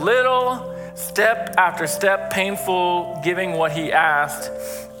by little, step after step, painful, giving what he asked.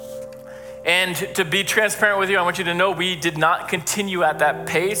 And to be transparent with you, I want you to know we did not continue at that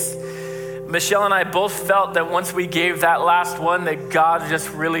pace. Michelle and I both felt that once we gave that last one, that God just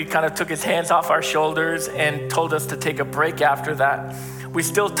really kind of took his hands off our shoulders and told us to take a break after that. We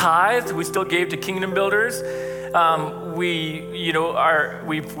still tithed, we still gave to Kingdom Builders.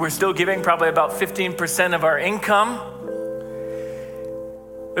 We're still giving probably about 15% of our income.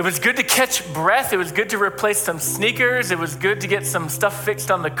 It was good to catch breath. It was good to replace some sneakers. It was good to get some stuff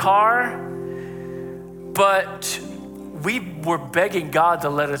fixed on the car. But we were begging God to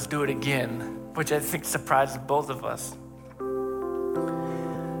let us do it again, which I think surprised both of us.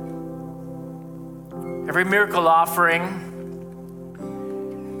 Every miracle offering,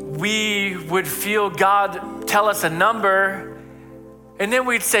 we would feel God tell us a number, and then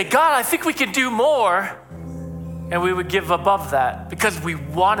we'd say, God, I think we could do more. And we would give above that because we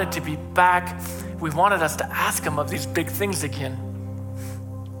wanted to be back. We wanted us to ask him of these big things again.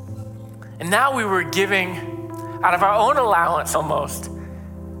 And now we were giving out of our own allowance almost.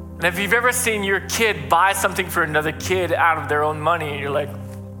 And if you've ever seen your kid buy something for another kid out of their own money, and you're like,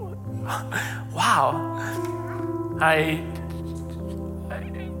 wow,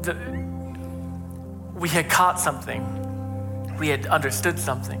 we had caught something. We had understood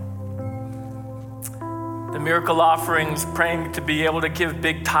something. The miracle offerings, praying to be able to give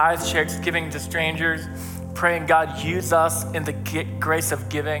big tithe checks, giving to strangers, praying God use us in the grace of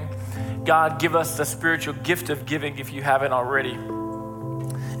giving. God, give us the spiritual gift of giving if you haven't already.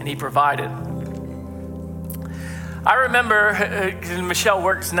 And he provided. I remember, Michelle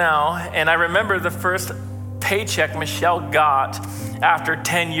works now, and I remember the first paycheck Michelle got after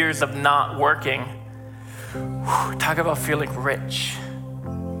 10 years of not working. Whew, talk about feeling rich,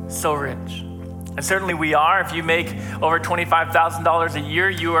 so rich. And certainly we are. If you make over $25,000 a year,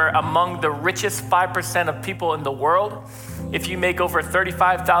 you are among the richest 5% of people in the world. If you make over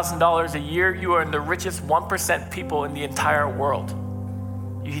 $35,000 a year, you are in the richest 1% people in the entire world.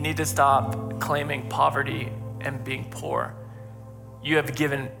 You need to stop claiming poverty and being poor. You have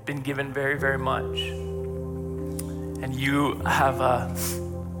been given very, very much. And you have a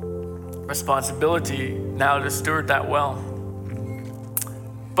responsibility now to steward that well.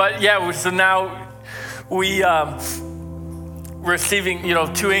 But yeah, so now we receiving,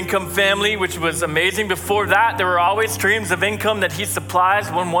 two-income family, which was amazing. Before that, there were always streams of income that he supplies.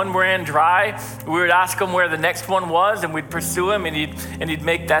 When one ran dry, we would ask him where the next one was, and we'd pursue him, and he'd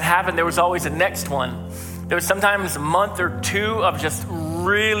make that happen. There was always a next one. There was sometimes a month or two of just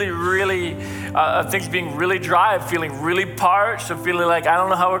really, things being really dry, feeling really parched, so feeling like, I don't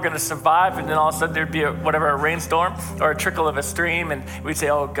know how we're going to survive. And then all of a sudden there'd be a rainstorm or a trickle of a stream, and we'd say,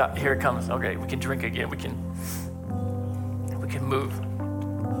 oh God, here it comes. Okay, we can drink again. We can move.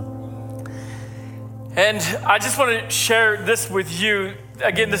 And I just want to share this with you.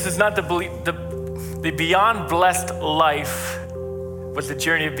 Again, this is not the beyond blessed life was the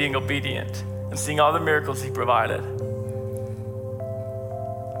journey of being obedient and seeing all the miracles he provided.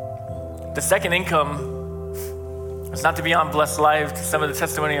 The second income is not the beyond blessed life. Some of the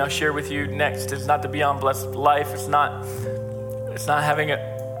testimony I'll share with you next is not the beyond blessed life. It's not having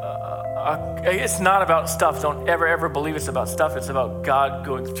it's not about stuff. Don't ever believe it's about stuff. It's about God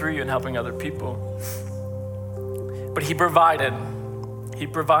going through you and helping other people. But he provided. He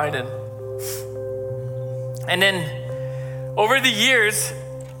provided. And then over the years,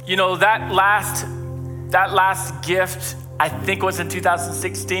 that last gift, I think was in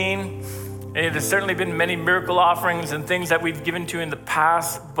 2016. It has certainly been many miracle offerings and things that we've given to in the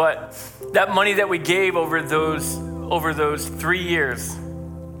past, but that money that we gave over those 3 years,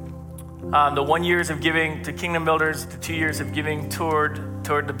 the 1 year of giving to Kingdom Builders, the 2 years of giving toward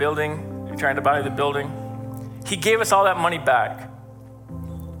the building, trying to buy the building, he gave us all that money back.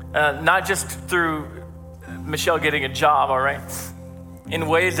 Not just through Michelle getting a job, all right, in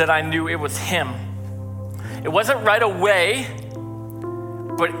ways that I knew it was him. It wasn't right away,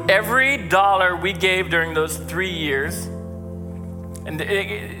 but every dollar we gave during those 3 years, and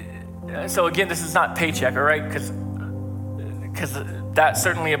so again, this is not paycheck, all right, because that's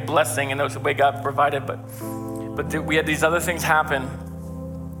certainly a blessing, and that was the way God provided, but we had these other things happen.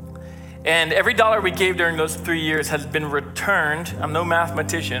 And every dollar we gave during those 3 years has been returned. I'm no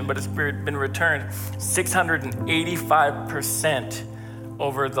mathematician, but it's been returned 685%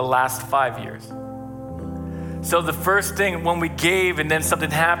 over the last 5 years. So the first thing when we gave and then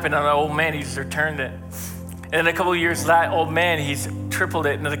something happened, and old man, he's returned it. And then a couple of years that old man, he's tripled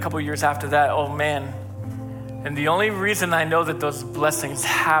it. And then a couple of years after that, old man. And the only reason I know that those blessings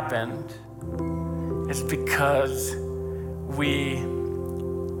happened is because we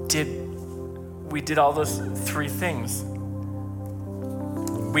did all those three things.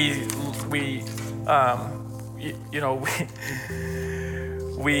 We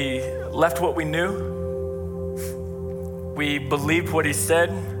left what we knew. We believed what he said,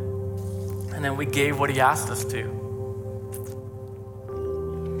 and then we gave what he asked us to.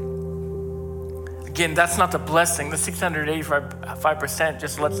 Again, that's not the blessing. The 685%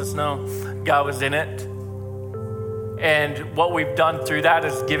 just lets us know God was in it. And what we've done through that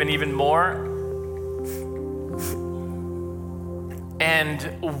is given even more. And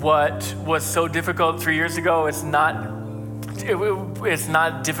what was so difficult 3 years ago is it's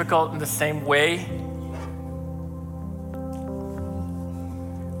not difficult in the same way.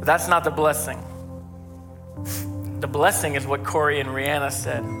 But that's not the blessing. The blessing is what Corey and Rihanna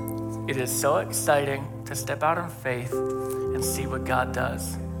said. It is so exciting to step out in faith and see what God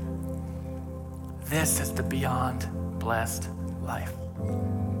does. This is the beyond blessed life.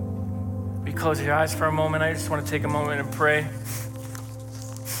 Will you close your eyes for a moment? I just want to take a moment and pray.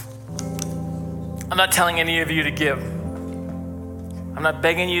 I'm not telling any of you to give. I'm not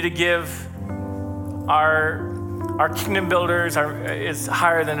begging you to give. Our kingdom builders is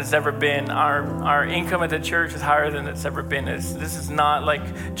higher than it's ever been. Our income at the church is higher than it's ever been. This is not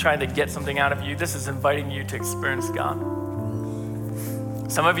like trying to get something out of you. This is inviting you to experience God.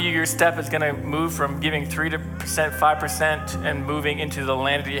 Some of you, your step is going to move from giving 3%, 5%, and moving into the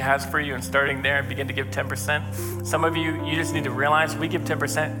land that he has for you and starting there and begin to give 10%. Some of you, you just need to realize we give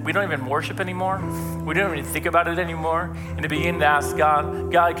 10%. We don't even worship anymore. We don't even think about it anymore. And to begin to ask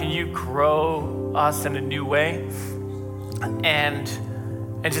God, can you grow us in a new way? And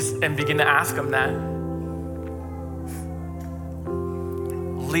begin to ask him that.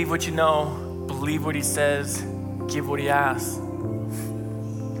 Believe what you know. Believe what he says. Give what he asks.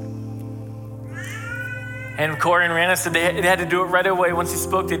 And Corey and Rihanna said they had to do it right away. Once he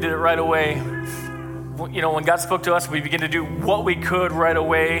spoke, they did it right away. You know, when God spoke to us, we began to do what we could right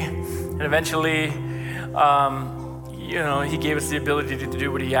away. And eventually, he gave us the ability to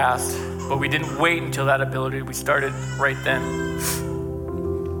do what he asked. But we didn't wait until that ability. We started right then.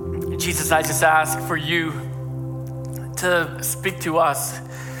 Jesus, I just ask for you to speak to us.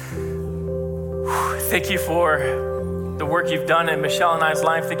 Thank you for the work you've done in Michelle and I's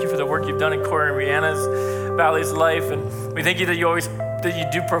life. Thank you for the work you've done in Corey and Rihanna's, Valley's life. And we thank you that you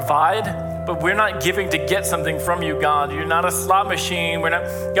do provide, but we're not giving to get something from you, God. You're not a slot machine.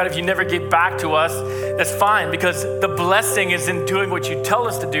 God, if you never give back to us, that's fine, because the blessing is in doing what you tell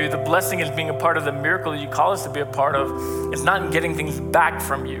us to do. The blessing is being a part of the miracle that you call us to be a part of. It's not in getting things back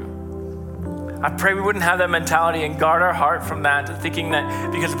from you. I pray we wouldn't have that mentality and guard our heart from that, thinking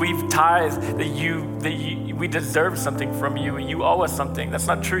that because we've tithed that we deserve something from you and you owe us something. That's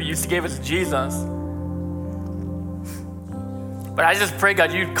not true. You gave us Jesus. But I just pray,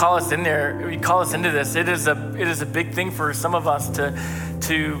 God, you'd call us in there. You call us into this. It is a big thing for some of us to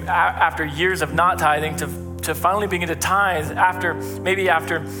after years of not tithing, to finally begin to tithe after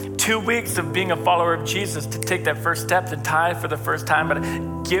 2 weeks of being a follower of Jesus, to take that first step to tithe for the first time.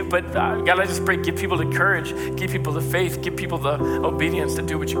 God, I just pray, give people the courage, give people the faith, give people the obedience to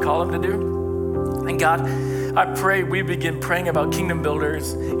do what you call them to do. And God, I pray we begin praying about kingdom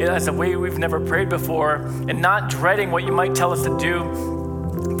builders as a way we've never prayed before, and not dreading what you might tell us to do,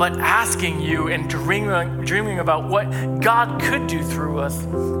 but asking you and dreaming about what God could do through us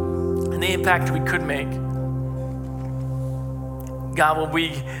and the impact we could make. God,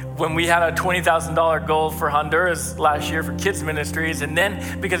 when we had a $20,000 goal for Honduras last year for kids ministries, and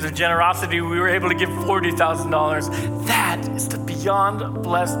then because of generosity, we were able to give $40,000. That is the beyond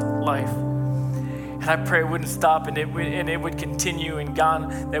blessed life. And I pray it wouldn't stop, and it would continue, and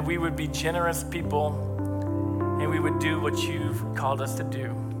God, that we would be generous people, and we would do what you've called us to do.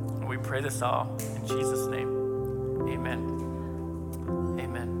 And we pray this all in Jesus' name. Amen.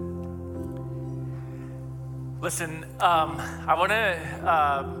 Amen. Listen, I want to,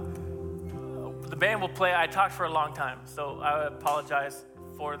 the band will play. I talked for a long time, so I apologize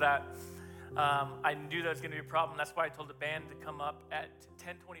for that. I knew that was going to be a problem. That's why I told the band to come up at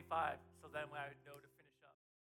 10:25, so then I would know to